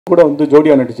கூட வந்து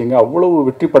ஜோடியாக நடிச்சிங்க. அவ்வளவு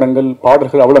வெற்றி படங்கள்,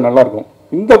 பாடல்கள் அவ்வளோ நல்லாயிருக்கும்.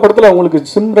 இந்த படத்தில் அவங்களுக்கு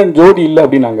சிம்ரன் ஜோடி இல்லை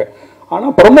அப்படின்னாங்க.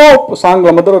 ஆனால் ப்ரொமோ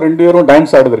சாங்கில் மாத்திரம் 2 பேரும்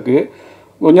டான்ஸ் ஆடுறதுக்கு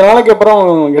கொஞ்ச நாளைக்கு அப்புறம்,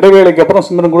 இடைவேளைக்கு அப்புறம்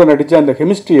சிம்ரன் கூட நடித்த அந்த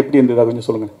கெமிஸ்ட்ரி எப்படி இருந்தது, கொஞ்சம்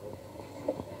சொல்லுங்கள்.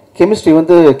 கெமிஸ்ட்ரி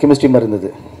வந்து கெமிஸ்ட்ரி மாதிரி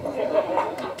இருந்தது.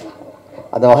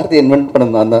 அந்த வார்த்தையை இன்வென்ட்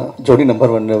பண்ண நான் தான் ஜோடி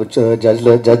நம்பர் 1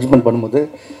 ஜட்ஜ்மெண்ட் பண்ணும்போது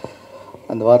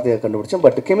அந்த வார்த்தையை கண்டுபிடிச்சேன்.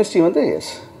 பட் கெமிஸ்ட்ரி வந்து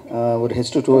எஸ், ஒரு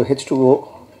H2O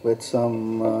with some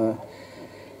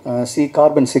C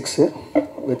carbon 6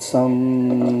 with some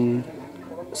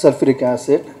sulfuric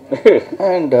acid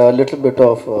and a little bit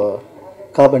of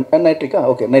carbon and nitric.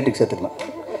 Okay, nitric சேர்த்துக்கலாம்.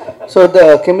 So the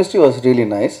chemistry was really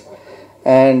nice.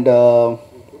 And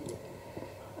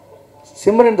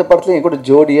Simran இந்த படத்தில் என் கூட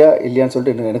ஜோடியா இல்லையான்னு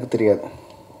சொல்லிட்டு எனக்கு தெரியாது.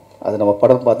 அது நம்ம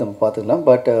படம் பார்த்துக்கலாம்.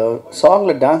 பட்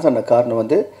சாங்கில் டான்ஸ் ஆன காரணம்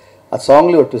வந்து அது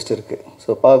சாங்லேயே ஒரு ட்விஸ்ட் இருக்குது. ஸோ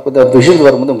பார்க்க விஷுவல்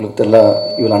வரும்போது உங்களுக்கு தெரியல,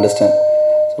 you will understand.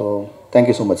 So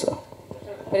thank you so much sir.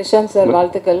 Prashanth sir,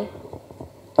 வாழ்த்துக்கள்.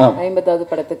 50வது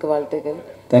படத்துக்கு வாழ்த்துக்கள்.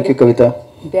 தேங்க்யூ கவிதா.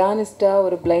 பியானிஸ்டா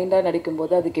ஒரு பிளைண்டா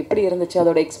நடிக்கும்போது அதுக்கு எப்படி இருந்துச்சு,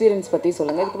 அதோட எக்ஸ்பீரியன்ஸ் பற்றி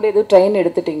சொல்லுங்கள். இதுக்கு முன்னாடி எதுவும் ட்ரெயின்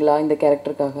எடுத்துட்டிங்களா இந்த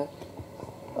கேரக்டருக்காக?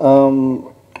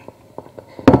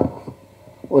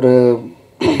 ஒரு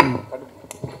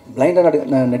பிளைண்டாக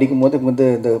நடிக்கும் போது வந்து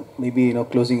இந்த மேபி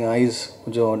க்ளோசிங் ஐஸ்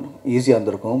கொஞ்சம் ஈஸியாக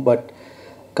இருந்திருக்கும். பட்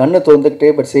கண்ணை திறந்துக்கிட்டே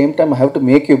but same time I have to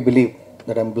make you believe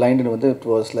that I'm பிளைண்டுன்னு வந்து it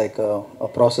was like a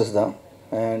process தான்.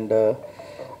 அண்ட்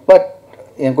பட்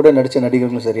என் கூட நடித்த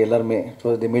நடிகர்களும் சரி எல்லாருமே it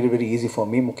was they made it very easy for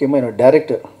me. முக்கியமாக என்னோட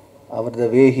director, our the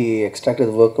way he extracted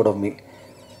the work out of me.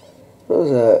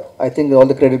 I think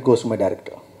all the credit goes to my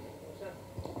director.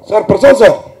 Sir Prashanth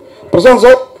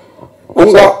sir,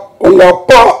 உங்க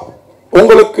அப்பா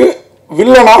உங்களுக்கு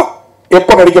வில்லனா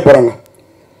எப்போ நடிக்க போறாங்க?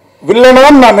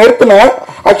 வில்லனான்னு நான் நிறுத்தினேன்.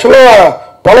 ஆக்சுவலா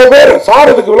பல பேர்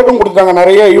சார் இதுக்கு விளக்கம் கொடுத்தாங்க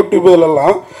நிறைய யூடியூப்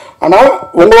இதுலலாம். ஆனால்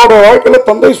உங்களோட வாழ்க்கையில்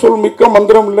தந்தை சொல் மிக்க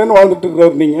மந்திரம் இல்லைன்னு வாழ்ந்துட்டு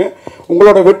இருக்கிறார். நீங்கள்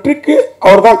உங்களோட வெற்றிக்கு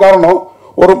அவர் தான் காரணம்.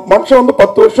 ஒரு மனுஷன் வந்து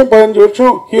 10 வருஷம் 15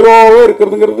 வருஷம் ஹீரோவாகவே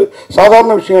இருக்கிறதுங்கிறது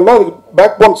சாதாரண விஷயம் இல்லை. அதுக்கு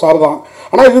பேக் போன் சார் தான்.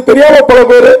 ஆனால் இது தெரியாத பல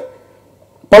பேர்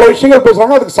பல விஷயங்கள்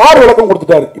பேசுகிறாங்க. அதுக்கு சார் விளக்கம்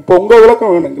கொடுத்துட்டாரு. இப்போ உங்கள்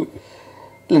விளக்கம் வேணும் எங்களுக்கு.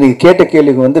 இல்லை, நீங்கள் கேட்ட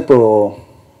கேள்விக்கு வந்து இப்போது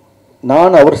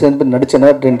நான் அவர் சேர்ந்து நடித்தேன்னா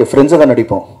 2 ஃப்ரெண்ட்ஸை தான்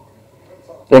நடிப்போம்.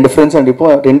 2 ஃப்ரெண்ட்ஸ்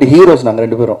நடிப்போம், 2 ஹீரோஸ் நாங்கள்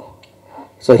 2 பேரும்.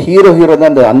 ஸோ ஹீரோ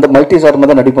தான் அந்த மல்டி ஸ்டார்மாக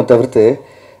தான் நடிப்போம் தவிர்த்து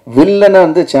வில்லனை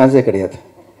வந்து சான்ஸே கிடையாது.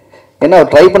 ஏன்னா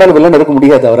அவர் ட்ரை பண்ணாலும் வில்லன் எடுக்க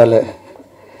முடியாது அவரால்.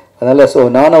 அதனால் ஸோ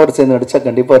நான் அவர் சேர்ந்து நடித்தா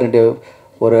கண்டிப்பாக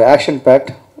ஒரு ஆக்ஷன்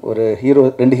பேக்ட் ஒரு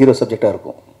 2 ஹீரோ சப்ஜெக்டாக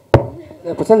இருக்கும்.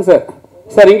 பிரசாந்த் சார்,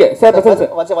 சார் இங்கே sir, Prashanth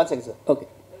sir வாட்சிங்க sir. Okay,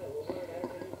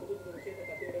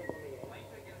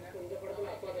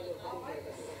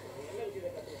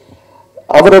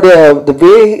 அவருடைய த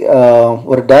வே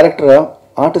ஒரு டைரக்டராக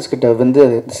ஆர்டிஸ்ட் கிட்ட வந்து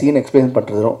சீன் எக்ஸ்பிளைன்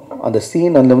பண்ணுறதும் அந்த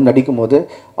சீன் அதில் வந்து நடிக்கும் போது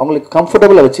அவங்களுக்கு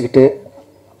கம்ஃபர்டபுளாக வச்சுக்கிட்டு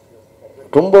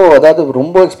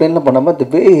ரொம்ப எக்ஸ்பிளைன்லாம் பண்ணாமல் த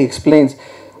வே எக்ஸ்பிளைன்ஸ்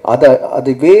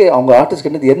அது வே அவங்க ஆர்டிஸ்ட்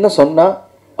கிட்ட என்ன சொன்னால்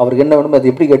அவருக்கு என்ன வேணுமோ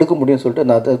அது எப்படி எடுக்க முடியும்னு சொல்லிட்டு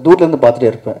நான் அதை தூரத்துலேருந்து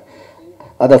பார்த்துட்டே இருப்பேன்.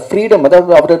 அதை ஃப்ரீடம்,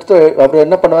 அதாவது அவர்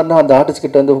என்ன பண்ணுவார்னா அந்த ஆர்டிஸ்ட்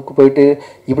கிட்ட வந்து போயிட்டு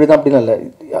இப்படி தான் அப்படிலாம் இல்லை,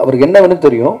 அவருக்கு என்ன வேணும்னு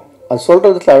தெரியும், அது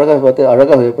சொல்கிறதுல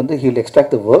அழகாக வந்து he will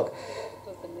extract the work.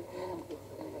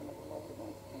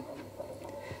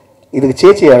 இதுக்கு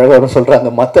சேச்சி அழகாக சொல்கிறாங்க,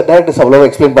 மற்ற டேரக்டர்ஸ் அவ்வளோவா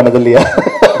எக்ஸ்பிளைன் பண்ணது இல்லையா?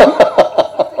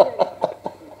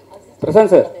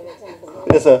 பிரசாந்த் சார்,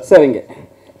 சார் சரிங்க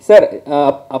சார்,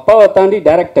 அப்பாவை தாண்டி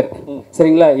டேரக்டர்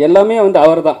சரிங்களா, எல்லாமே வந்து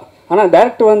அவர் தான். ஆனால்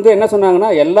டேரக்டர் வந்து என்ன சொன்னாங்கன்னா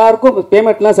எல்லாருக்கும்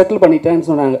பேமெண்ட்லாம் செட்டில் பண்ணிட்டேன்னு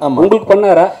சொன்னாங்க. உங்களுக்கு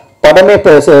பண்ணாரா? படமே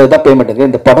தான் பேமெண்ட்டுங்க,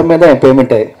 இந்த படமே தான் என்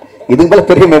பேமெண்ட்டு. இதுக்கு மேலே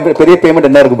பெரிய பேமெண்ட்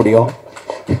என்ன இருக்க முடியும்?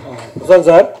 பிரசாந்த்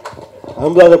சார்,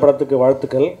 50வது படத்துக்கு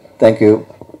வாழ்த்துக்கள். தேங்க்யூ.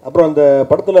 அப்புறம் அந்த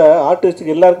படத்தில்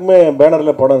ஆர்டிஸ்ட்டுக்கு எல்லாருக்குமே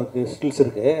பேனரில் படம் இருக்குது, ஸ்டில்ஸ்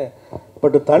இருக்குது.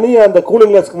 பட் தனியாக அந்த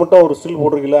கூலிங் கிளாஸ்க்கு மட்டும் ஒரு ஸ்டில்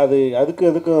போட்டிருக்கீங்களா?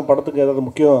 அதுக்கும் படத்துக்கு ஏதாவது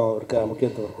முக்கியத்துவம்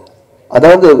இருக்குது?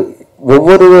 அதாவது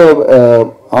ஒவ்வொரு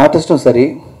ஆர்டிஸ்ட்டும் சரி,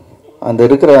 அந்த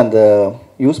இருக்கிற அந்த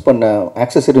யூஸ் பண்ண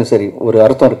ஆக்சசரியும் சரி, ஒரு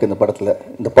அர்த்தம் இருக்குது இந்த படத்தில்.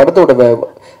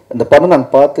 இந்த படம்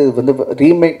நான் பார்த்து வந்து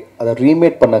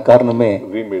ரீமேக் பண்ண காரணமே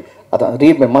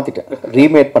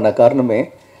ரீமேக் பண்ண காரணமே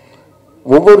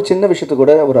ஒவ்வொரு சின்ன விஷயத்துக்கு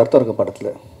கூட ஒரு அர்த்தம் இருக்குது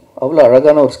படத்தில். அவ்வளோ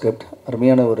அழகான ஒரு ஸ்கிரிப்ட்,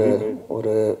 அருமையான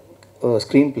ஒரு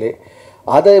ஸ்க்ரீன் பிளே.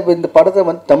 அதை இந்த படத்தை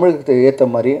வந்து தமிழுக்கு ஏற்ற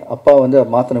மாதிரி அப்பா வந்து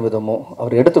மாற்றின விதமோ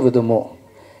அவர் எடுத்த விதமோ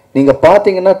நீங்கள்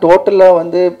பார்த்தீங்கன்னா டோட்டலாக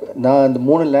வந்து நான் இந்த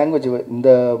 3 லாங்குவேஜ்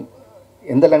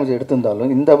எந்த லாங்குவேஜ்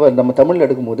எடுத்திருந்தாலும் நம்ம தமிழில்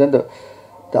எடுக்கும்போது இந்த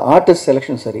ஆர்டிஸ்ட்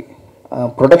செலெக்ஷன் சரி,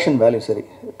 ப்ரொடக்ஷன் வேல்யூ சரி,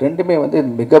 ரெண்டுமே வந்து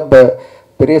மிக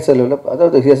பெரிய செலவில்,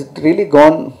 அதாவது ஹஸ் ரியலி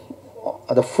கான்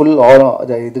அதை ஃபுல்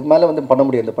அதை இதுக்கு மேலே வந்து பண்ண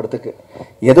முடியாது இந்த படத்துக்கு.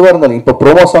 எதுவாக இருந்தாலும் இப்போ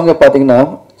ப்ரோமோ சாங்கே பார்த்தீங்கன்னா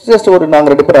ஜஸ்ட்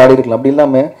நாங்கள் 2 பேர் ஆடி இருக்கலாம், அப்படி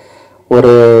இல்லாமல்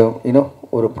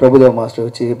ஒரு பிரபுதேவா மாஸ்டர்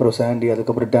வச்சு, அப்புறம் சாண்டி,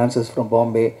 அதுக்கப்புறம் டான்சர்ஸ் ஃப்ரம்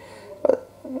பாம்பே,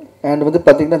 அண்ட் வந்து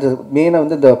பார்த்தீங்கன்னா இந்த மெயினாக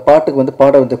வந்து இந்த பாட்டுக்கு வந்து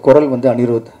பாட வந்து குரல் வந்து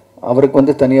அனிருத் அவருக்கு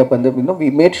வந்து தனியாக வந்து இன்னும் we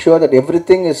made sure that every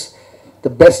thing is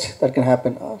the best that can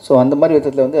happen. So அந்த மாதிரி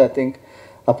விதத்தில் வந்து ஐ திங்க்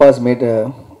அப்பா has made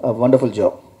a wonderful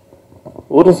job.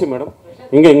 Urvashi madam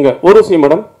இங்கே ஊர்வசி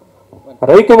மேடம்,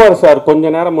 ரவிக்குமார் சார் கொஞ்ச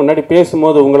நேரம் முன்னாடி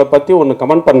பேசும்போது உங்களை பற்றி ஒன்று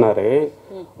கமெண்ட் பண்ணார்.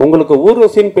 உங்களுக்கு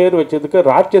ஊர்வசின்னு பேர் வச்சதுக்கு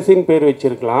ராட்சசின்னு பேர்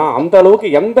வச்சிருக்கலாம், அந்த அளவுக்கு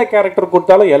எந்த கேரக்டர்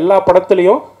கொடுத்தாலும் எல்லா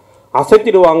படத்துலையும்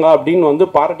அசைத்திடுவாங்க அப்படின்னு வந்து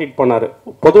பாராட்டிட் பண்ணார்.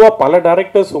 பொதுவாக பல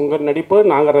டைரக்டர்ஸ் உங்கள் நடிப்பு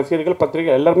நாங்கள் ரசிகர்கள்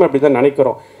பத்திரிகை எல்லாருமே அப்படி தான்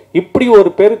நினைக்கிறோம். இப்படி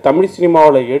ஒரு பேர் தமிழ்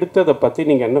சினிமாவில் எடுத்ததை பற்றி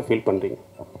நீங்கள் என்ன ஃபீல் பண்ணுறீங்க?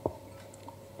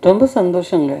 ரொம்ப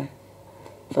சந்தோஷங்க.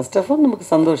 ஃபர்ஸ்ட் ஆஃப் ஆல் நமக்கு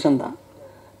சந்தோஷம்தான்.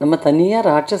 நம்ம தனியாக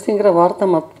ராட்சசிங்கிற வார்த்தை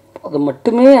அதை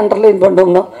மட்டுமே அண்டர்லைன்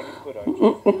பண்ணோம்னா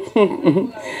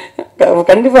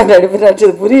கண்டிப்பாக நடிப்பு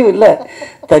ராட்சது புரியும் இல்லை.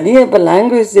 தனியாக இப்போ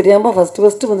லாங்குவேஜ் தெரியாமல்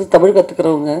ஃபஸ்ட்டு வந்து தமிழ்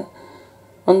கற்றுக்கிறவங்க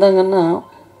வந்தாங்கன்னா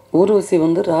ஊர்வசி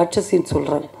வந்து ராட்சசின்னு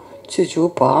சொல்கிறாங்க. சிச்சோ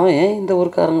பாவம், ஏன் இந்த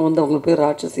ஊருக்காரங்க வந்து அவங்களுக்கு போய்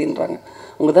ராட்சசின்றாங்க,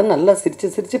 அவங்க தான் நல்லா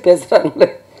சிரித்து பேசுகிறாங்களே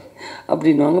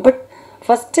அப்படின்வாங்க. பட்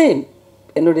ஃபஸ்ட் டைம்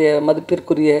என்னுடைய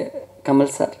மதிப்பிற்குரிய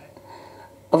கமல் சார்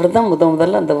அவர் தான்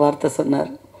முதல்ல அந்த வார்த்தை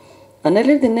சொன்னார்.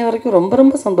 அதனால இது இன்னை வரைக்கும் ரொம்ப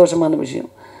ரொம்ப சந்தோஷமான விஷயம்.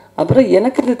 அப்புறம்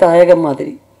எனக்கு இது தாயகம்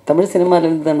மாதிரி, தமிழ்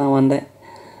சினிமாவிலேருந்து தான் நான் வந்தேன்.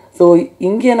 ஸோ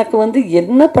இங்கே எனக்கு வந்து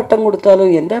என்ன பட்டம்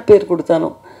கொடுத்தாலும் என்ன பேர்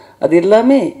கொடுத்தாலும் அது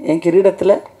எல்லாமே என்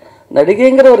கிரீடத்தில்,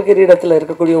 நடிகைங்கிற ஒரு கிரீடத்தில்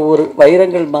இருக்கக்கூடிய ஒரு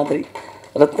வைரங்கள் மாதிரி,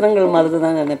 ரத்னங்கள் மாதிரி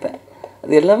தான் நினைப்பேன்.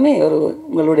 அது எல்லாமே ஒரு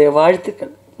உங்களுடைய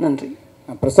வாழ்த்துக்கள். நன்றி.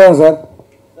 பிரசாந்த் சார்,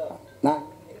 நான்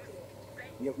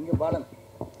இங்கே பாலன்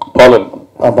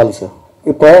பாலன் சார்,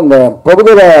 இப்போ இந்த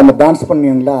பிரபுதேவா அந்த டான்ஸ்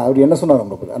பண்ணீங்களா, அவர் என்ன சொன்னார்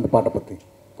உங்களுக்கு அந்த பாட்டை பற்றி?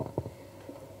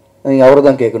 நீங்கள் அவரை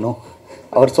தான் கேட்கணும்.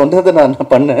 அவர் சொன்னதை நான்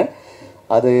பண்ணேன்.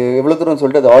 அது எவ்வளோ தூரம்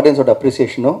சொல்லிட்டு அது ஆடியன்ஸோட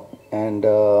அப்ரிசியேஷனும் அண்ட்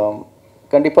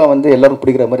கண்டிப்பாக வந்து எல்லோரும்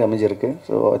பிடிக்கிற மாதிரி அமைஞ்சிருக்கு.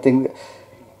 ஸோ ஐ திங்க்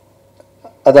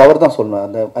அது அவர் தான் சொல்லணும்.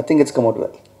 அந்த I think it's come out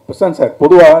well. Prashanth sir,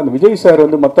 பொதுவாக இந்த விஜய் சார்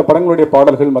வந்து மற்ற படங்களுடைய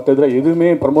பாடல்கள் மற்ற இதில்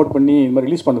எதுவுமே ப்ரமோட் பண்ணி இந்த மாதிரி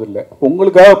ரிலீஸ் பண்ணதில்லை.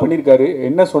 உங்களுக்காக பண்ணியிருக்காரு.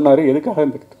 என்ன சொன்னார், எதுக்காக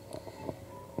இருந்துருக்கு?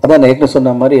 அதான் நான் ஏற்கனவே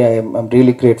சொன்ன மாதிரி I'm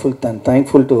really grateful and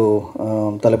thankful to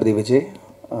தளபதி விஜய்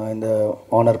இந்த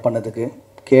ஆனர் பண்ணதுக்கு.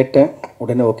 கேட்டேன்,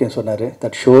 உடனே ஓகேன்னு சொன்னார்.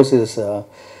 That shows is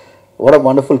what a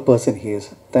wonderful person he is.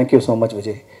 Thank you so much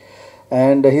Vijay.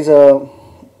 And he's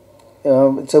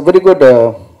it's a very good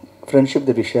friendship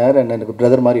that we share. And எனக்கு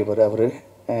பிரதர் மாதிரி அவர்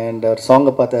and அவர்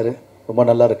சாங்கை பார்த்தாரு, ரொம்ப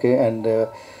நல்லா இருக்குது. அண்ட்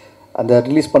அந்த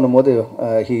ரிலீஸ் பண்ணும்போது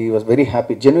he was very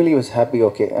happy, ஜென்வலி was happy.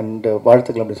 Okay and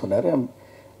வாழ்த்துக்கள் அப்படின்னு சொன்னார்.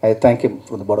 I thank him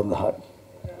from the bottom of the heart.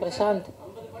 Prashant,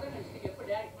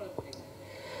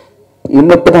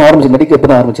 இன்னும் இப்போ தான் நடிக்க இப்போ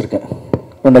தான் ஆரம்பிச்சிருக்கேன்.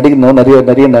 நான் நடிக்கணும்,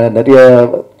 நிறைய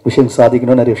விஷயம்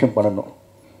சாதிக்கணும், நிறைய விஷயம் பண்ணணும்.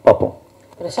 பார்ப்போம்.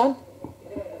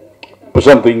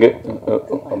 பிரசாந்த் இங்கே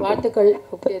வாழ்த்துக்கள்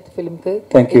ஃபிலிம்க்கு.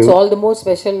 Thank you. It's all the more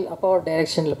special அப்பாவோட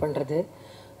டைரக்ஷனில் பண்ணுறது.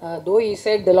 Though he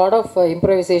said a lot of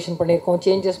improvisation பண்ணியிருக்கோம்,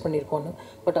 சேஞ்சஸ் பண்ணியிருக்கோன்னு,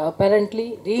 பட் அப்பேரண்ட்லி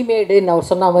ரீமேடுன்னு அவர்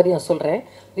சொன்ன மாதிரி நான் சொல்கிறேன்.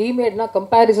 ரீமேட்னா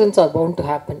comparisons R bound to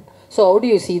happen. So how to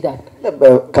you see that?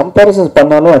 Comparisons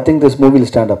பண்ணாலும் I think this movie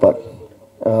will stand apart.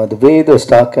 The way the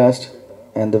star cast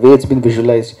and the way it's been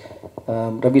visualised,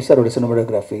 Ravi சாரோட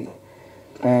cinematography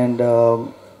and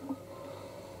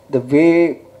the way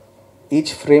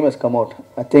each frame has come out,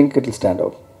 I think it will stand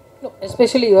out. No,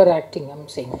 especially your acting, I'm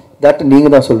saying. That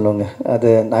நீங்கள் தான் சொல்லணுங்க. அது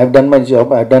I've done my job,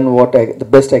 I've done what the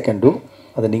best I can do.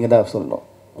 அது நீங்கள் தான் சொல்லணும்.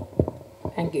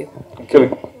 Thank you.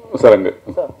 கேளுங்க sir. அங்கே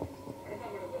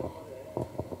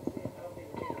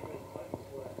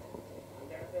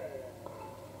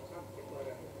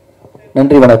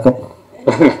நன்றி, வணக்கம்.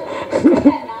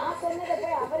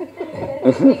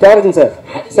 தியாகராஜன் சார்.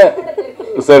 சார்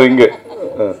சார் இங்கே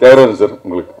தியாகராஜன் சார்,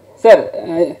 உங்களுக்கு சார்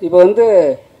இப்போ வந்து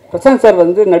பிரசாந்த் சார்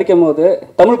வந்து நடிக்கும் போது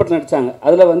தமிழ் படம் நடித்தாங்க.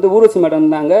 அதில் வந்து ஊர்வசி மேடம்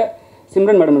இருந்தாங்க,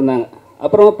 சிம்ரன் மேடம் இருந்தாங்க.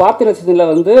 அப்புறம் பார்த்தி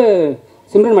நட்சத்திரத்தில் வந்து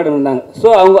சிம்ரன் மேடம் இருந்தாங்க. ஸோ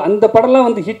அவங்க அந்த படம்லாம்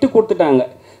வந்து ஹிட்டு கொடுத்துட்டாங்க.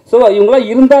 ஸோ இவங்களாம்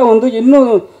இருந்தால் வந்து இன்னும்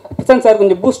பிரசாந்த் சார்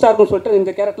கொஞ்சம் பூஸ்டாக இருக்கும்னு சொல்லிட்டு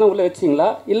இந்த கேரக்டர்லாம் உள்ளே வச்சிங்களா,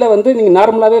 இல்லை வந்து நீங்கள்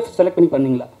நார்மலாகவே செலக்ட் பண்ணி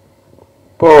பண்ணீங்களா?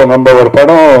 இப்போது நம்ம ஒரு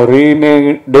படம்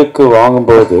ரீமேடுக்கு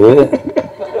வாங்கும்போது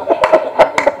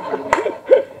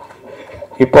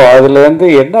இப்போ அதுலேருந்து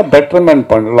என்ன பெட்டர்மெண்ட்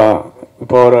பண்ணலாம்,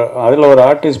 இப்போ அதில் ஒரு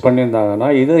ஆர்டிஸ்ட் பண்ணியிருந்தாங்கன்னா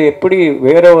இது எப்படி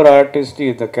வேற ஒரு ஆர்டிஸ்ட்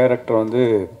இந்த கேரக்டர் வந்து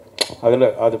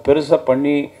அது பெருசாக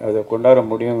பண்ணி அதை கொண்டாட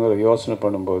முடியுங்கிற யோசனை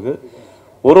பண்ணும்போது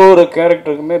ஒரு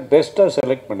கேரக்டருக்குமே பெஸ்ட்டாக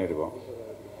செலக்ட் பண்ணியிருக்கோம்.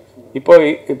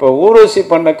 இப்போ ஊர்வசி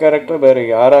பண்ண கேரக்டர் வேறு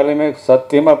யாராலையுமே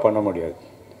சத்தியமாக பண்ண முடியாது.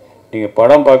 நீங்கள்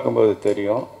படம் பார்க்கும்போது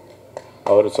தெரியும்.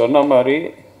 அவர் சொன்ன மாதிரி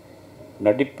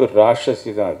நடிப்பு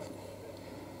ராட்சசி தான். அது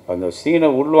அந்த சீனை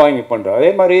உள்வாங்கி பண்ணுற.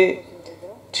 அதே மாதிரி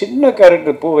சின்ன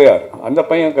கேரக்டர் பூவையார், அந்த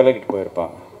பையன் கலக்கிட்டு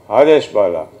போயிருப்பான், ஆதேஷ்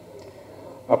பாலா.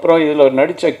 அப்புறம் இதில்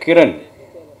நடித்த கிரண்,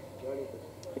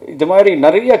 இது மாதிரி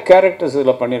நிறைய கேரக்டர்ஸ்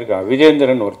இதில் பண்ணியிருக்காங்க.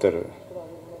 விஜேந்திரன் ஒருத்தர்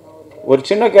ஒரு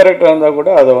சின்ன கேரக்டராக இருந்தால் கூட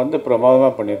அதை வந்து பிரமாதமாக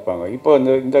பண்ணியிருப்பாங்க. இப்போ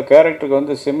இந்த கேரக்டருக்கு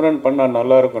வந்து சிம்ரன் பண்ணால்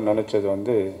நல்லாயிருக்கும்னு நினச்சது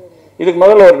வந்து, இதுக்கு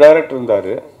முதல்ல ஒரு டைரக்டர்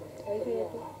இருந்தார்.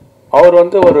 அவர்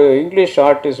வந்து ஒரு இங்கிலீஷ்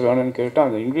ஆர்டிஸ்ட் வேணும்னு கேட்டால்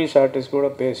அந்த இங்கிலீஷ் ஆர்டிஸ்ட் கூட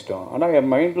பேசிட்டோம். ஆனால்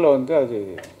என் மைண்டில் வந்து அது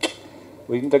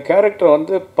இந்த கேரக்டர்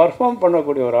வந்து பர்ஃபார்ம்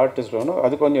பண்ணக்கூடிய ஒரு ஆர்டிஸ்ட் வேணும்,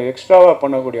 அது கொஞ்சம் எக்ஸ்ட்ராவாக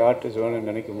பண்ணக்கூடிய ஆர்டிஸ்ட்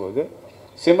வேணும்னு நினைக்கும்போது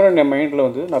சிம்ரன் என் மைண்டில்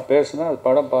வந்து நான் பேசினேன். அது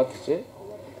படம் பார்த்துச்சு,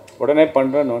 உடனே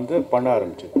பண்ணுறேன்னு வந்து பண்ண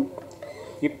ஆரம்பிச்சு.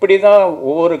 இப்படி தான்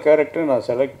ஒவ்வொரு கேரக்டரும் நான்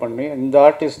செலக்ட் பண்ணி இந்த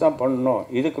ஆர்டிஸ்ட் தான் பண்ணணும்.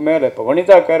 இதுக்கு மேலே இப்போ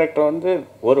வனிதா கேரக்டர் வந்து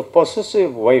ஒரு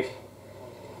பொசசிவ் ஒய்ஃப்,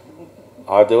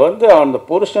 அது வந்து அந்த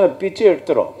புருஷனை பிச்சு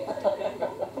எடுத்துரும்.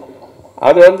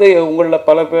 அது வந்து உங்களில்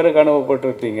பல பேருக்கு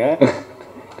அனுபவப்பட்டிருப்பீங்க.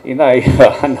 ஏன்னா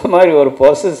அந்த மாதிரி ஒரு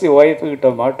பொசசிவ் ஒய்ஃபுக்கிட்ட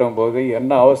மாட்டும் போது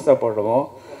என்ன அவஸ்தைப்படுமோ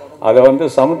அதை வந்து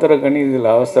சமுத்திரக்கனி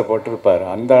இதில் அவஸ்தைப்பட்டிருப்பார்.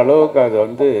 அந்த அளவுக்கு அது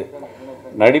வந்து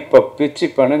நடிப்பை பிச்சு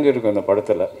பிணைஞ்சிருக்கும் இந்த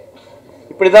படத்தில்.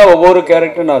 இப்படி தான் ஒவ்வொரு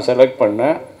கேரக்டரும் நான் செலக்ட்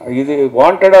பண்ணேன். இது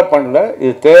வாண்டடாக பண்ணல,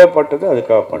 இது தேவைப்பட்டது,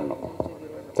 அதுக்காக பண்ணோம்.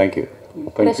 தேங்க்யூ.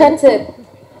 பிரசாந்த் சார்,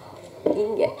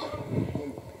 இங்கே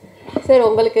சார்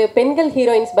உங்களுக்கு பெண்கள்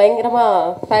ஹீரோயின்ஸ்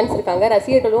பயங்கரமாக ஃபேன்ஸ் இருக்காங்க,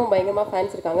 ரசிகர்களும் பயங்கரமாக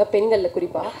ஃபேன்ஸ் இருக்காங்க பெண்களில்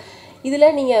குறிப்பாக.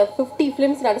 இதில் நீங்கள் 50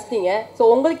 ஃபிலிம்ஸ் நடிச்சிட்டீங்க. ஸோ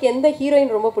உங்களுக்கு எந்த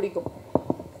ஹீரோயின் ரொம்ப பிடிக்கும்?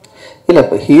 இல்லை,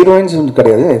 இப்போ ஹீரோயின்ஸ் வந்து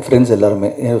கிடையாது, ஃப்ரெண்ட்ஸ் எல்லாருமே.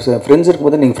 ஃப்ரெண்ட்ஸ்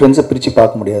இருக்கும்போது நீங்கள் ஃப்ரெண்ட்ஸை பிரித்து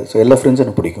பார்க்க முடியாது. ஸோ எல்லா ஃப்ரெண்ட்ஸும்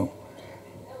எனக்கு பிடிக்கும்.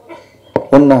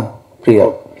 ஒன்றா பிரியா.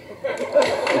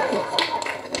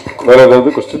 வேற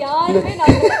ஏதாவது கொஸ்டின்?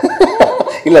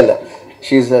 இல்லை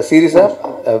she's seriously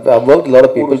I've worked with a lot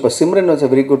of people, but Simran was a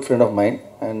very good friend of mine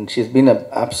and she's been an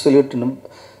absolute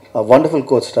a wonderful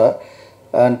co-star.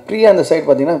 And Priya on the side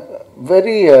பார்த்தீங்கன்னா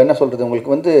very என்ன சொல்கிறது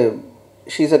உங்களுக்கு வந்து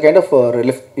she's a kind of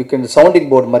you can sounding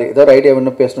board மாதிரி ஏதாவது idea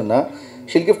வேணும் பேசணும்னா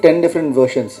she'll give 10 different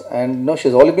versions and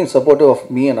she's always been supportive of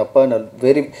me and Appa and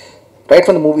very right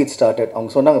from the movie it started.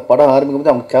 அவங்க சொன்னாங்க படம் ஆரம்பிக்கும்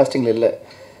போது அவங்க castingல இல்லை,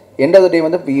 end of the day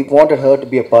we wanted her to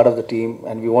be a part of the team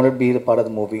and we wanted to be the part of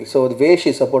the movie. So the way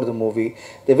she supported the movie,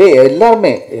 the way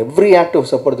every actor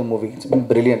supported the movie, it's been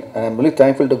brilliant and I'm really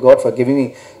thankful to God for giving me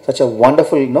such a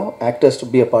wonderful actors to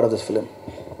be a part of this film.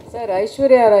 Sir,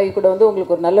 Aishwarya Rai கூட வந்து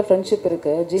உங்களுக்கு ஒரு நல்ல friendship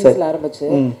இருக்கு, ஜீன்ஸ்ல ஆரம்பிச்சு.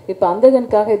 இப்போ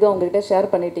அந்தகனுக்காக ஏதோ உங்ககிட்ட ஷேர்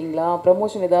பண்ணிட்டீங்களா?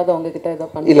 ப்ரமோஷன் ஏதாவது உங்ககிட்ட ஏதோ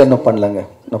பண்ணல? இல்லை, இன்னும்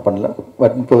பண்ணல.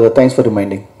 பட் இப்போ thanks for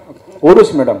reminding.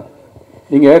 Urvashi madam,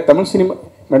 நீங்கள் தமிழ்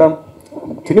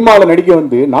சினிமாவில் நடிக்க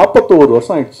வந்து 41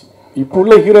 வருஷம் ஆயிடுச்சு. இப்போ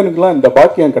உள்ள ஹீரோயினுக்குலாம் இந்த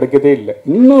பாக்கியம் கிடைக்கதே இல்லை.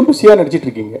 இன்னும் பிஸியாக நடிச்சிட்டு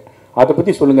இருக்கீங்க. அதை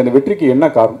பற்றி சொல்லுங்கள், இந்த வெற்றிக்கு என்ன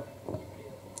காரணம்?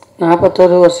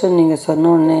 41 வருஷம் நீங்கள்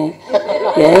சொன்னோடனே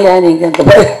ஏன் நீங்கள் அந்த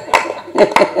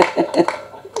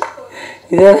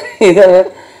இதை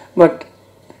பட்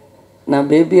நான்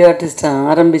பேபி ஆர்டிஸ்ட்டை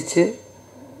ஆரம்பித்து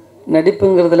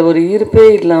நடிப்புங்கிறதுல ஒரு ஈர்ப்பே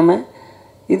இல்லாமல்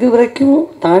இது வரைக்கும்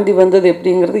தாண்டி வந்தது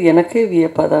எப்படிங்கிறது எனக்கே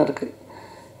வியப்பாக தான் இருக்குது.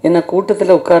 என்னை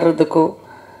கூட்டத்தில் உட்கார்றதுக்கோ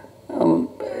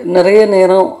நிறைய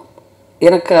நேரம்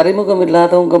எனக்கு அறிமுகம்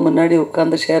இல்லாதவங்க முன்னாடி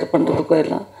உட்காந்து ஷேர் பண்ணுறதுக்கோ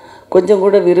எல்லாம் கொஞ்சம்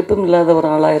கூட விருப்பம் இல்லாத ஒரு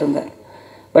ஆளாக இருந்தேன்.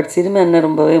 பட் சினிமா என்ன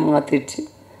ரொம்பவே மாற்றிடுச்சு,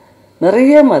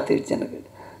 நிறைய மாற்றிடுச்சு. எனக்கு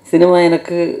சினிமா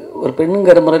எனக்கு ஒரு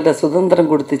பெண்ணுங்கிற முறையில் சுதந்திரம்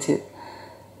கொடுத்துச்சு,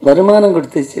 வருமானம்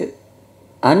கொடுத்துச்சு,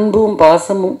 அன்பும்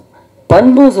பாசமும்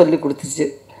பண்பும் சொல்லி கொடுத்துச்சு,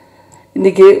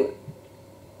 இன்றைக்கி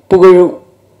புகழும்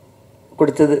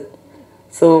கொடுத்தது.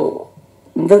 ஸோ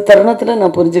இந்த தருணத்தில்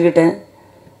நான் புரிஞ்சுக்கிட்டேன்,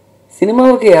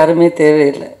 சினிமாவுக்கு யாருமே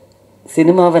தேவையில்லை,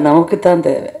 சினிமாவை நமக்கு தான்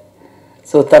தேவை.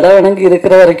 ஸோ தலை வணங்கி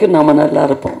இருக்கிற வரைக்கும் நாம் நல்லா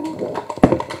இருப்போம்.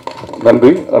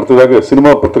 நன்றி. அடுத்ததாக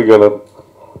சினிமா பத்திரிகையாளர்,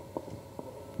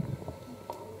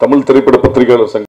 தமிழ் திரைப்பட பத்திரிகையாளர் சங்கம்.